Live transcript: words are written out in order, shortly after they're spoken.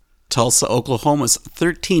Tulsa, Oklahoma's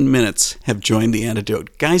 13 Minutes have joined the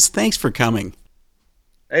Antidote. Guys, thanks for coming.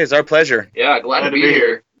 Hey, it's our pleasure. Yeah, glad to be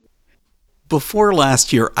here. Before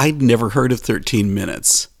last year, I'd never heard of 13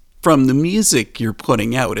 Minutes. From the music you're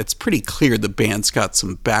putting out, it's pretty clear the band's got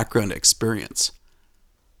some background experience.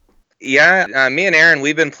 Yeah, me and Aaron,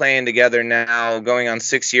 we've been playing together now going on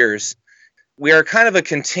 6 years. We are kind of a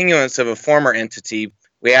continuance of a former entity.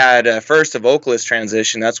 We had first a vocalist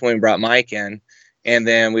transition. That's when we brought Mike in. And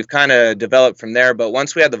then we've kind of developed from there. But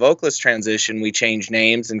once we had the vocalist transition, we changed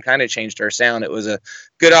names and kind of changed our sound. It was a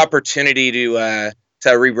good opportunity to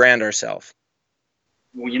rebrand ourselves.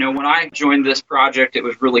 Well, when I joined this project, it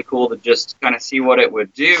was really cool to just kind of see what it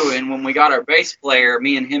would do. And when we got our bass player,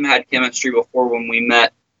 me and him had chemistry before when we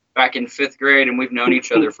met back in 5th grade, and we've known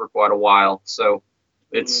each other for quite a while. So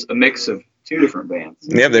it's a mix of 2 different bands.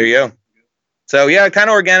 Yeah, there you go. So, yeah, it kind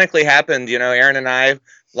of organically happened. Aaron and I,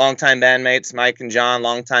 longtime bandmates, Mike and John,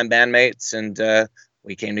 longtime bandmates, and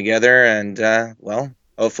we came together, and,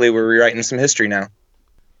 hopefully we're rewriting some history now.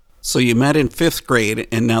 So you met in 5th grade,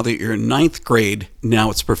 and now that you're in 9th grade,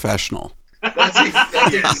 now it's professional.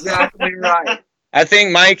 That's exactly right. I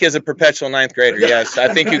think Mike is a perpetual 9th grader, yes.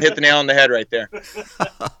 I think you hit the nail on the head right there.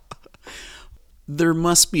 There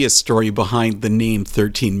must be a story behind the name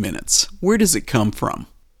 13 Minutes. Where does it come from?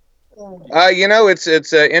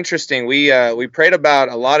 It's interesting. We prayed about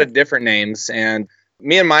a lot of different names, and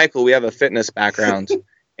me and Michael, we have a fitness background.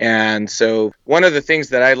 And so one of the things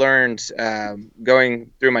that I learned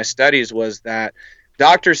going through my studies was that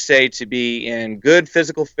doctors say to be in good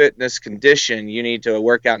physical fitness condition, you need to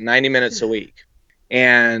work out 90 minutes a week.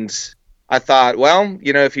 And I thought,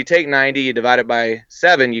 if you take 90, you divide it by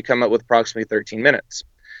 7, you come up with approximately 13 minutes.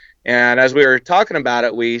 And as we were talking about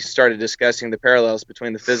it, we started discussing the parallels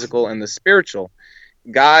between the physical and the spiritual.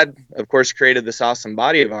 God, of course, created this awesome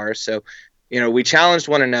body of ours. So, we challenged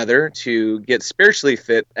one another to get spiritually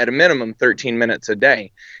fit at a minimum 13 minutes a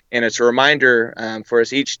day. And it's a reminder for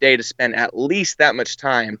us each day to spend at least that much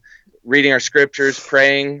time reading our scriptures,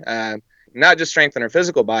 praying, not just strengthen our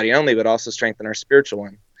physical body only, but also strengthen our spiritual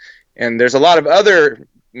one. And there's a lot of other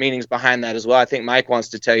meanings behind that as well. I think Mike wants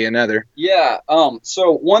to tell you another. Yeah.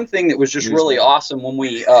 So one thing that was just really awesome when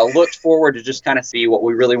we looked forward to just kind of see what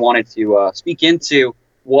we really wanted to speak into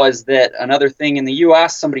was that another thing in the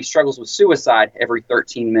U.S., somebody struggles with suicide every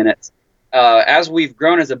 13 minutes. As we've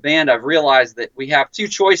grown as a band, I've realized that we have 2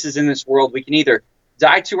 choices in this world. We can either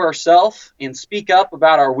die to ourselves and speak up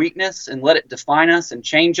about our weakness and let it define us and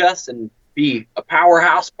change us and be a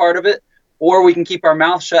powerhouse part of it, or we can keep our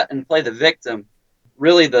mouth shut and play the victim.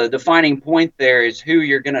 Really, the defining point there is who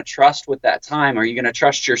you're going to trust with that time. Are you going to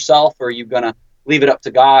trust yourself, or are you going to leave it up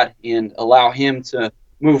to God and allow Him to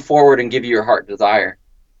move forward and give you your heart desire?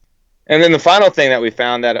 And then the final thing that we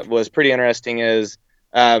found that was pretty interesting is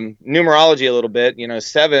numerology a little bit.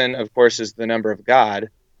 7, of course, is the number of God,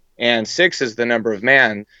 and 6 is the number of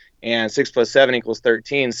man, and 6 plus 7 equals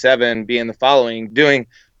 13, 7 being the following, doing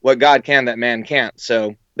what God can that man can't.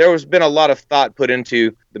 So there has been a lot of thought put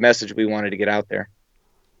into the message we wanted to get out there.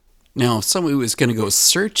 Now, if somebody was going to go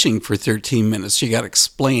searching for 13 Minutes, you got to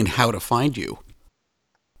explain how to find you.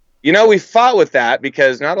 We fought with that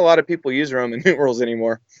because not a lot of people use Roman numerals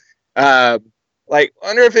anymore. Wonder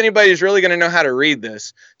if anybody's really going to know how to read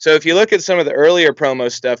this. So if you look at some of the earlier promo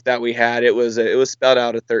stuff that we had, it was spelled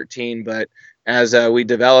out a 13, but as we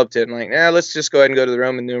developed it, let's just go ahead and go to the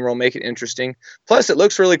Roman numeral, make it interesting. Plus, it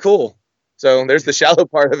looks really cool. So there's the shallow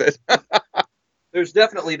part of it. There's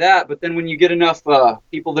definitely that, but then when you get enough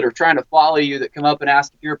people that are trying to follow you that come up and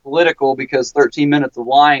ask if you're political because 13 Minutes of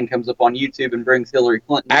Lying comes up on YouTube and brings Hillary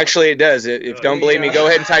Clinton. Actually, it does. If you don't believe me, go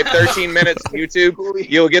ahead and type 13 Minutes on YouTube.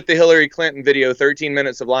 You'll get the Hillary Clinton video, 13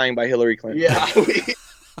 Minutes of Lying by Hillary Clinton. Yeah.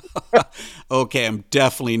 Okay, I'm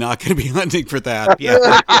definitely not going to be hunting for that. Yeah.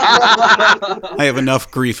 I have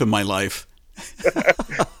enough grief in my life.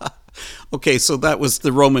 Okay, so that was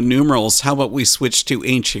the Roman numerals. How about we switch to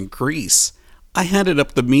ancient Greece? I handed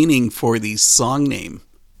up the meaning for the song name,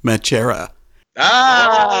 Machera.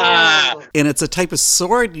 And it's a type of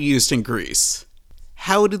sword used in Greece.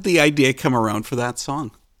 How did the idea come around for that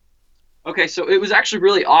song? Okay, so it was actually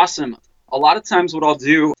really awesome. A lot of times what I'll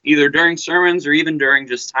do, either during sermons or even during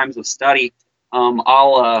just times of study,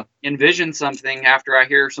 I'll envision something after I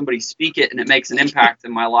hear somebody speak it and it makes an impact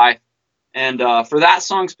in my life. And for that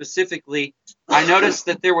song specifically, I noticed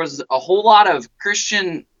that there was a whole lot of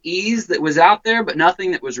Christianese that was out there, but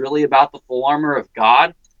nothing that was really about the full armor of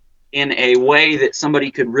God in a way that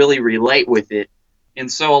somebody could really relate with it. And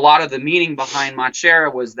so a lot of the meaning behind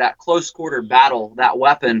Machera was that close quarter battle, that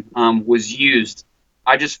weapon was used.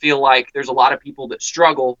 I just feel like there's a lot of people that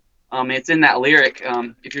struggle It's in that lyric.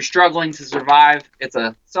 If you're struggling to survive, it's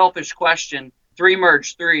a selfish question. 3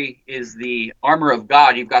 merge 3 is the armor of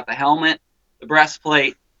God. You've got the helmet, the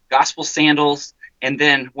breastplate, gospel sandals, and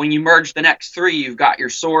then when you merge the next 3, you've got your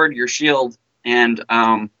sword, your shield, and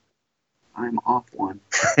I'm off one.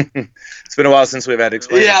 It's been a while since we've had to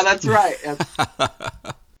explain. Yeah, that's right.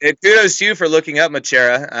 Kudos to you for looking up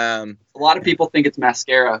Machera. A lot of people think it's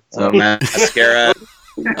mascara. So. Mascara.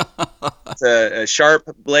 It's a sharp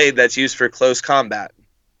blade that's used for close combat.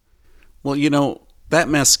 Well, that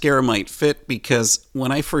mascara might fit because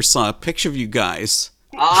when I first saw a picture of you guys,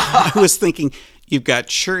 I was thinking you've got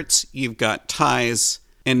shirts, you've got ties,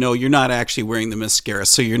 and no, you're not actually wearing the mascara,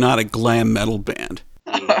 so you're not a glam metal band.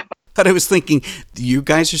 But I was thinking, you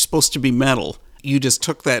guys are supposed to be metal. You just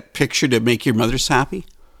took that picture to make your mothers happy?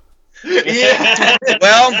 Yeah.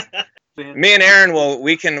 Well, me and Aaron,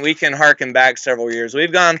 we can harken back several years.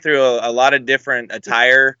 We've gone through a lot of different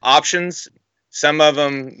attire options. Some of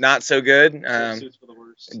them not so good. Jumpsuits for the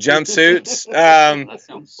worst. Jumpsuits.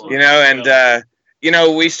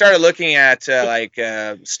 We started looking at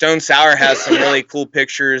Stone Sour has some really cool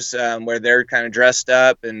pictures where they're kind of dressed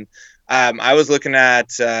up, and I was looking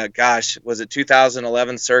at was it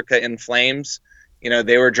 2011 Circa In Flames?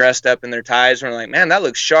 They were dressed up in their ties, and we're like, man, that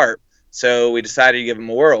looks sharp. So we decided to give them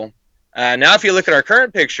a whirl. Now, if you look at our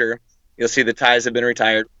current picture, you'll see the ties have been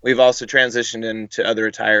retired. We've also transitioned into other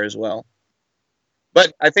attire as well.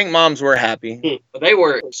 But I think moms were happy. But they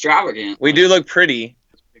were extravagant. We do look pretty.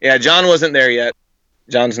 Yeah, John wasn't there yet.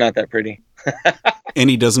 John's not that pretty. And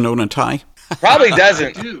he doesn't own a tie? Probably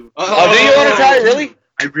doesn't. I do. Oh, do you own a tie, really?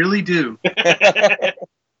 I really do.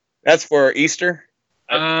 That's for Easter?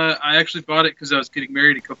 I actually bought it because I was getting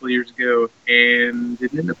married a couple of years ago and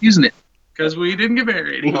didn't end up using it because we didn't get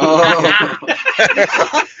married.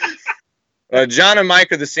 John and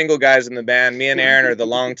Mike are the single guys in the band. Me and Aaron are the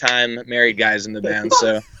longtime married guys in the band.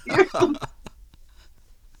 So,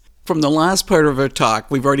 from the last part of our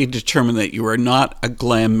talk, we've already determined that you are not a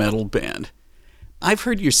glam metal band. I've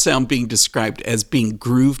heard your sound being described as being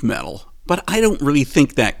groove metal, but I don't really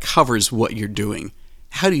think that covers what you're doing.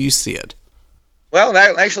 How do you see it? Well,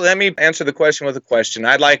 actually, let me answer the question with a question.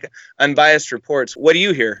 I'd like unbiased reports. What do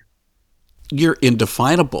you hear? You're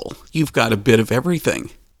indefinable. You've got a bit of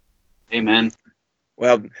everything. Amen.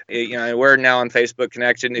 Well, we're now on Facebook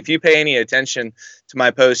connected. And if you pay any attention to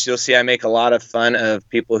my posts, you'll see I make a lot of fun of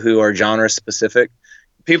people who are genre specific.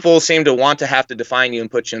 People seem to want to have to define you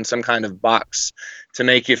and put you in some kind of box to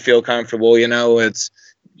make you feel comfortable. It's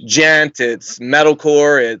gent, it's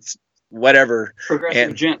metalcore, it's whatever.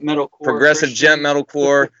 Progressive gent metalcore. Progressive gent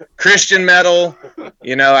metalcore, Christian metal.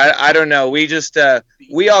 I don't know. We just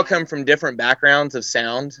we all come from different backgrounds of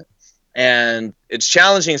sound. And it's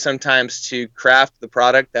challenging sometimes to craft the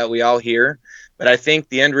product that we all hear, but I think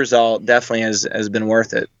the end result definitely has been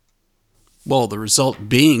worth it. Well, the result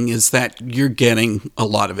being is that you're getting a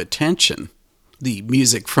lot of attention. The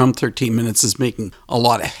music from 13 Minutes is making a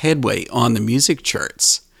lot of headway on the music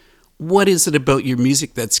charts. What is it about your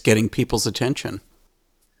music that's getting people's attention?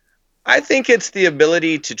 I think it's the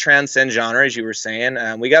ability to transcend genre, as you were saying.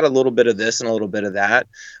 We got a little bit of this and a little bit of that.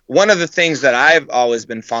 One of the things that I've always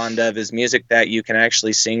been fond of is music that you can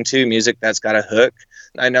actually sing to, music that's got a hook.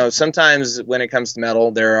 I know sometimes when it comes to metal,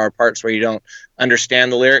 there are parts where you don't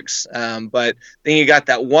understand the lyrics, but then you got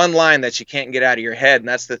that one line that you can't get out of your head, and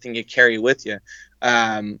that's the thing you carry with you.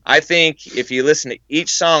 I think if you listen to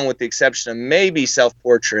each song, with the exception of maybe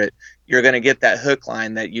Self-Portrait, you're going to get that hook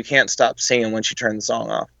line that you can't stop singing once you turn the song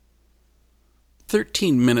off.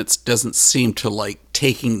 13 Minutes doesn't seem to like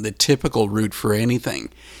taking the typical route for anything.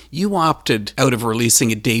 You opted out of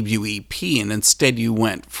releasing a debut EP and instead you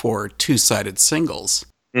went for 2-sided singles.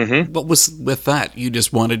 Mm-hmm. What was with that? You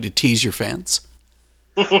just wanted to tease your fans?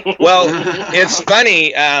 Well, it's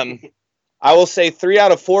funny. I will say 3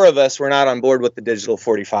 out of 4 of us were not on board with the digital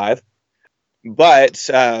 45, but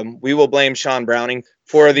we will blame Sean Browning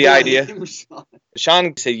for the idea.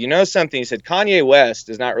 Sean said, something? He said, Kanye West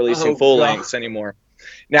is not releasing full lengths anymore.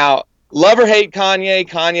 Now, love or hate Kanye,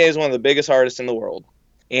 Kanye is one of the biggest artists in the world.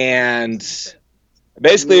 And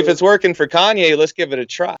basically, if it's working for Kanye, let's give it a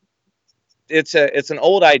try. It's an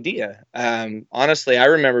old idea. Honestly, I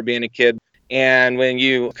remember being a kid, and when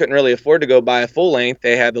you couldn't really afford to go buy a full length,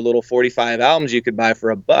 they had the little 45 albums you could buy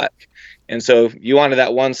for $1. And so if you wanted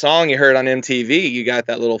that one song you heard on MTV, you got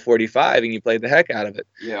that little 45 and you played the heck out of it.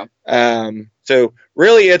 Yeah. So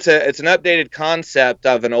really it's an updated concept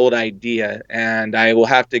of an old idea, and I will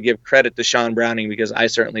have to give credit to Sean Browning because I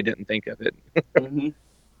certainly didn't think of it. Mm-hmm.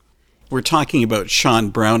 We're talking about Sean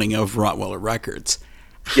Browning of Rottweiler Records.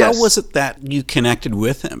 How was it that you connected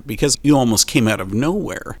with him? Because you almost came out of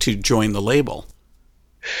nowhere to join the label.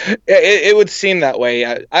 It would seem that way.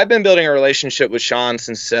 I've been building a relationship with Sean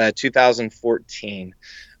since 2014.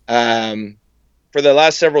 For the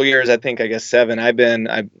last several years, I guess 7,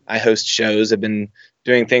 I host shows. I've been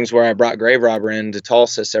doing things where I brought Grave Robber into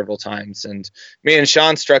Tulsa several times, and me and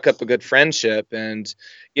Sean struck up a good friendship. And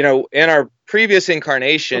in our previous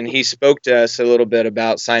incarnation, he spoke to us a little bit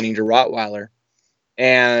about signing to Rottweiler.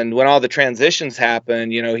 And when all the transitions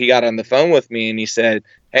happened, he got on the phone with me and he said,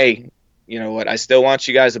 "Hey, you know what? I still want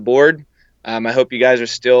you guys aboard. I hope you guys are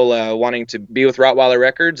still wanting to be with Rottweiler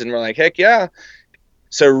Records." And we're like, "Heck yeah."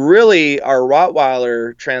 So really, our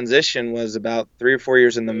Rottweiler transition was about 3 or 4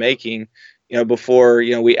 years in the making, before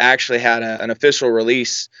we actually had an official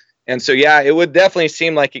release. And so, yeah, it would definitely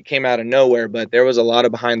seem like it came out of nowhere, but there was a lot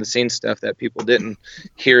of behind the scenes stuff that people didn't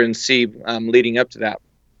hear and see leading up to that.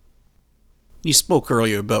 You spoke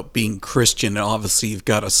earlier about being Christian, and obviously you've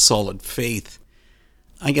got a solid faith.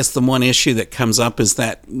 I guess the one issue that comes up is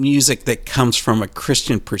that music that comes from a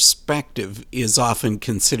Christian perspective is often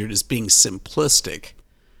considered as being simplistic.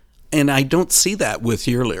 And I don't see that with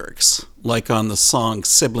your lyrics, like on the song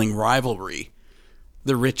Sibling Rivalry.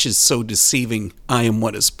 The rich is so deceiving, I am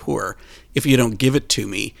what is poor. If you don't give it to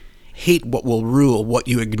me, hate what will rule what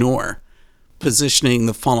you ignore. Positioning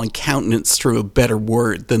the fallen countenance through a better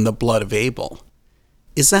word than the blood of Abel.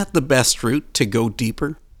 Is that the best route to go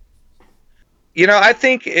deeper? I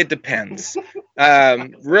think it depends.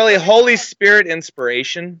 Really, Holy Spirit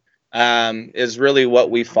inspiration is really what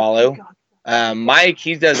we follow. Mike,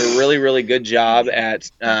 he does a really, really good job at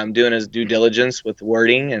doing his due diligence with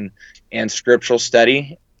wording and scriptural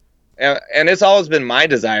study. And it's always been my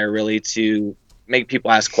desire, really, to make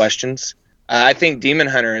people ask questions. I think Demon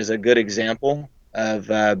Hunter is a good example of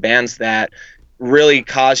bands that really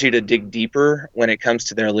cause you to dig deeper when it comes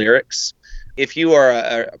to their lyrics. If you are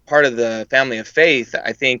a part of the family of faith,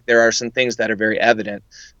 I think there are some things that are very evident,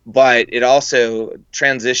 but it also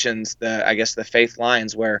transitions the faith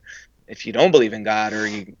lines where if you don't believe in God or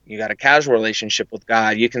you got a casual relationship with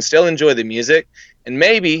God, you can still enjoy the music and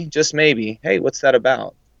maybe, just maybe, hey, what's that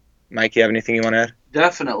about? Mike, you have anything you want to add?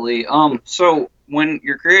 Definitely. So when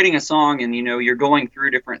you're creating a song and you're going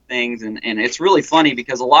through different things, and it's really funny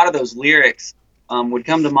because a lot of those lyrics would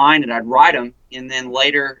come to mind and I'd write them, and then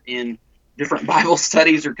later in different Bible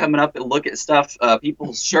studies or coming up and look at stuff,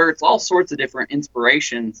 people's shirts, all sorts of different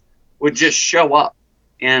inspirations would just show up.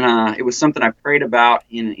 And it was something I prayed about.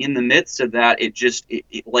 In the midst of that,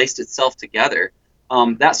 it laced itself together.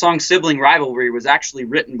 That song, Sibling Rivalry, was actually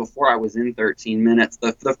written before I was in 13 Minutes.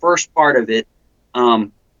 The first part of it,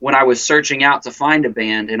 when I was searching out to find a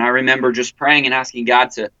band, and I remember just praying and asking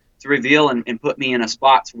God to reveal and put me in a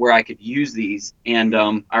spot where I could use these. And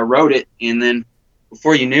I wrote it, and then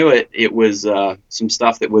before you knew it, it was some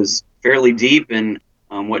stuff that was fairly deep. And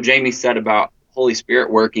what Jamie said about Holy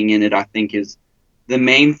Spirit working in it, I think, is the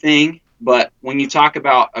main thing. But when you talk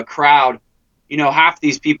about a crowd, half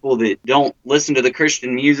these people that don't listen to the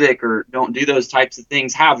Christian music or don't do those types of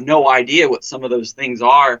things have no idea what some of those things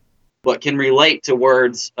are, but can relate to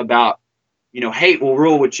words about, hate will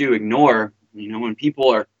rule what you ignore. When people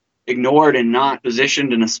are ignored and not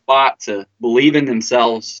positioned in a spot to believe in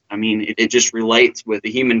themselves, I mean, it just relates with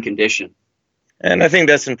the human condition. And I think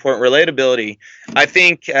that's important. Relatability. I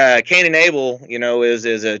think Cain and Abel,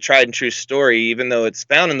 is a tried and true story, even though it's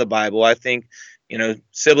found in the Bible. I think,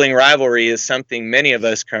 sibling rivalry is something many of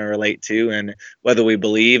us can relate to. And whether we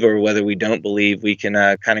believe or whether we don't believe, we can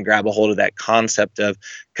kind of grab a hold of that concept of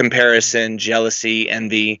comparison, jealousy,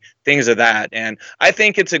 envy, things of that. And I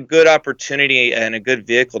think it's a good opportunity and a good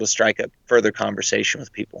vehicle to strike up further conversation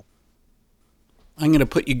with people. I'm going to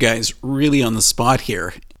put you guys really on the spot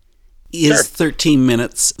here. Is Sure. 13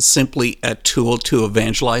 Minutes simply a tool to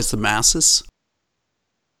evangelize the masses?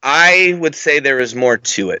 I would say there is more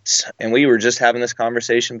to it. And we were just having this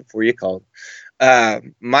conversation before you called.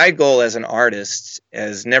 My goal as an artist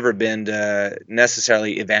has never been to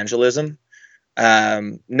necessarily evangelism.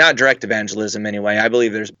 Not direct evangelism anyway. I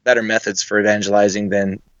believe there's better methods for evangelizing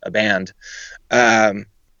than a band. I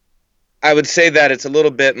would say that it's a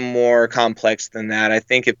little bit more complex than that. I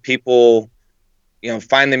think if people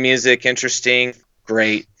find the music interesting,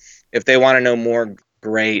 great. If they want to know more,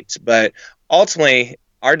 great. But ultimately,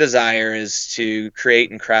 our desire is to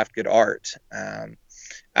create and craft good art.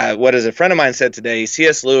 What as a friend of mine said today,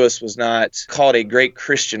 C.S. Lewis was not called a great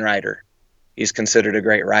Christian writer. He's considered a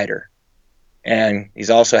great writer. And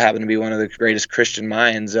he's also happened to be one of the greatest Christian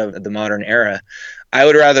minds of the modern era. I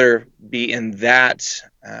would rather be in that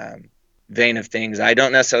vein of things. I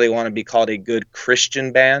don't necessarily want to be called a good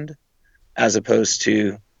Christian band. as opposed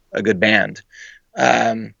to a good band.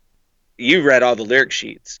 You read all the lyric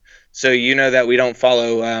sheets, so you know that we don't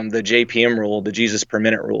follow the JPM rule, the Jesus per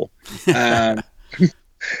minute rule.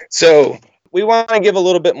 So we want to give a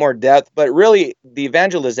little bit more depth, but really the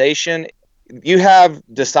evangelization, you have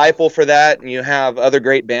Disciple for that, and you have other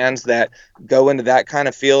great bands that go into that kind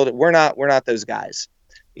of field. We're not those guys.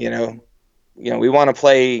 You know, we want to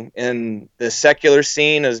play in the secular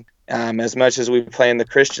scene as much as we play in the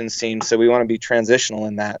Christian scene. So we want to be transitional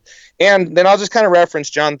in that. And then I'll just kind of reference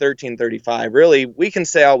John 13:35. Really, we can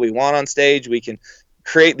say all we want on stage. We can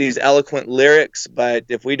create these eloquent lyrics, but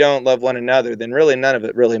if we don't love one another, then really none of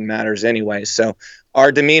it really matters anyway. So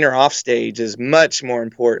our demeanor off stage is much more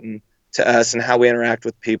important to us and how we interact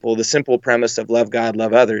with people. The simple premise of love God,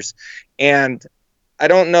 love others. And I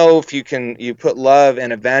don't know if you put love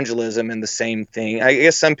and evangelism in the same thing. I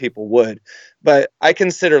guess some people would, but I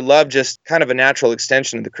consider love just kind of a natural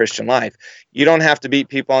extension of the Christian life. You don't have to beat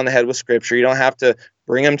people on the head with scripture. You don't have to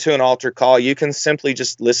bring them to an altar call. You can simply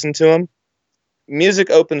just listen to them. Music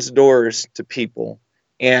opens doors to people,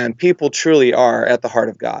 and people truly are at the heart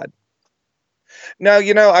of God. Now,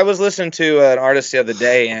 I was listening to an artist the other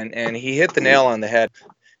day, and he hit the nail on the head.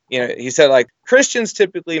 He said, like, Christians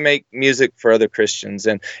typically make music for other Christians,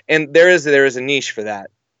 and there is a niche for that.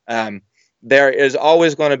 There is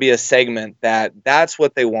always going to be a segment that's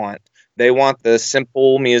what they want. They want the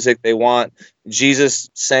simple music. They want Jesus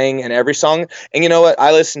saying in every song. And you know what?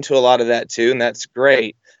 I listen to a lot of that too, and that's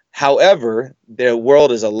great. However, the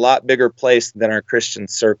world is a lot bigger place than our Christian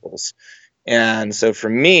circles. And so for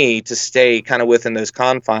me to stay kind of within those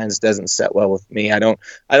confines doesn't set well with me. I don't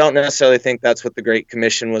necessarily think that's what the Great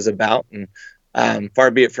Commission was about. And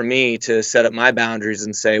far be it from me to set up my boundaries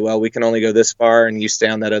and say, well, we can only go this far and you stay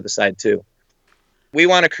on that other side too. We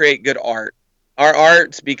want to create good art. Our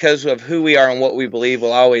art, because of who we are and what we believe,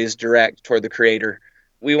 will always direct toward the Creator.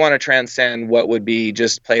 We want to transcend what would be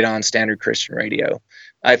just played on standard Christian radio.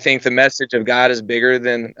 I think the message of God is bigger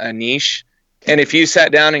than a niche. And if you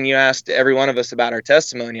sat down and you asked every one of us about our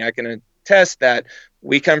testimony, I can attest that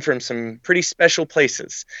we come from some pretty special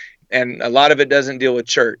places. And a lot of it doesn't deal with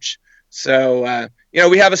church. So,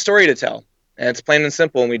 we have a story to tell. And it's plain and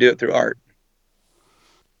simple, and we do it through art.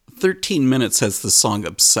 13 Minutes has the song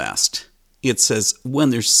Obsessed. It says,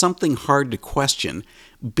 when there's something hard to question,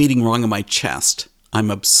 beating wrong in my chest,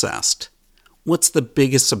 I'm obsessed. What's the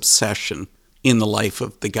biggest obsession in the life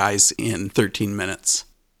of the guys in 13 Minutes?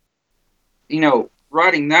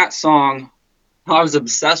 Writing that song, I was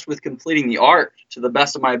obsessed with completing the art to the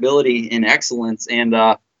best of my ability in excellence. And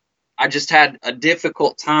I just had a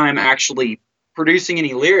difficult time actually producing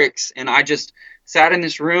any lyrics. And I just sat in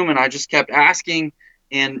this room and I just kept asking.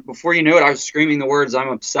 And before you know it, I was screaming the words, I'm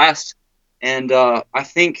obsessed. And I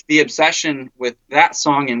think the obsession with that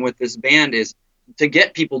song and with this band is to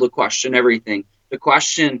get people to question everything. To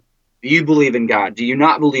question, do you believe in God? Do you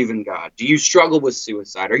not believe in God? Do you struggle with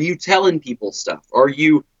suicide? Are you telling people stuff? Are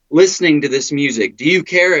you listening to this music? Do you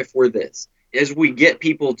care if we're this? As we get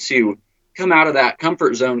people to come out of that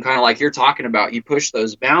comfort zone, kind of like you're talking about, you push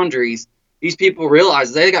those boundaries, these people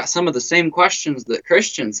realize they got some of the same questions that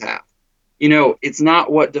Christians have. It's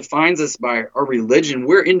not what defines us by our religion.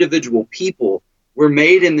 We're individual people. We're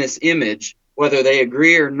made in this image, whether they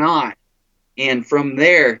agree or not. And from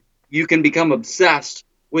there, you can become obsessed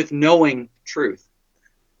with knowing truth.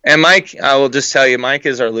 And Mike, I will just tell you, Mike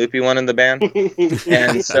is our loopy one in the band.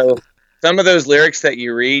 And so some of those lyrics that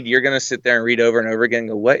you read, you're going to sit there and read over and over again and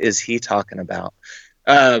go, what is he talking about?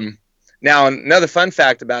 Now, another fun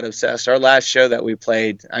fact about Obsessed, our last show that we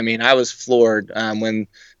played, I was floored when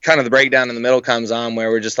kind of the breakdown in the middle comes on where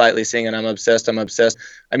we're just lightly singing, I'm obsessed, I'm obsessed.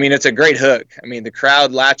 It's a great hook. The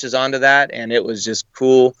crowd latches onto that, and it was just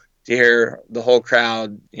cool to hear the whole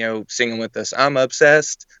crowd, singing with us, I'm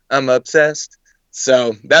obsessed, I'm obsessed.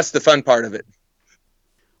 So that's the fun part of it.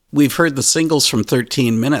 We've heard the singles from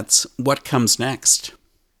 13 Minutes. What comes next?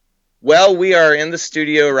 Well, we are in the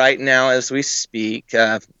studio right now as we speak,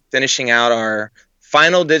 finishing out our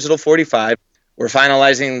final digital 45. We're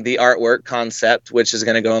finalizing the artwork concept, which is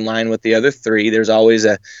going to go in line with the other three. There's always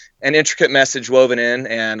an intricate message woven in,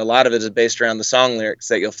 and a lot of it is based around the song lyrics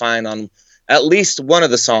that you'll find on at least one of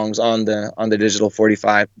the songs on the digital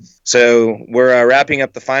 45. So we're wrapping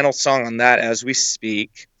up the final song on that as we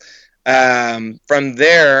speak. From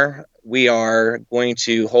there, we are going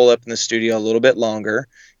to hole up in the studio a little bit longer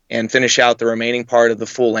and finish out the remaining part of the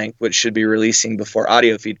full length, which should be releasing before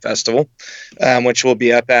Audio Feed Festival, which we'll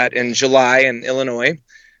be up at in July in Illinois.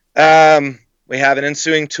 We have an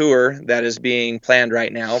ensuing tour that is being planned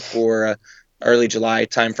right now for early July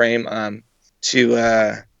timeframe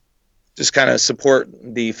to just kind of support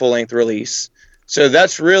the full-length release. So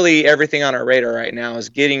that's really everything on our radar right now, is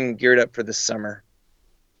getting geared up for the summer.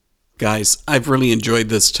 Guys, I've really enjoyed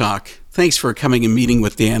this talk. Thanks for coming and meeting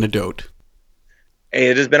with The Antidote.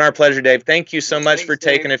 Hey, it has been our pleasure, Dave. Thank you so much for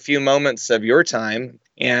taking a few moments of your time.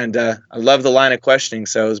 And I love the line of questioning,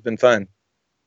 so it's been fun.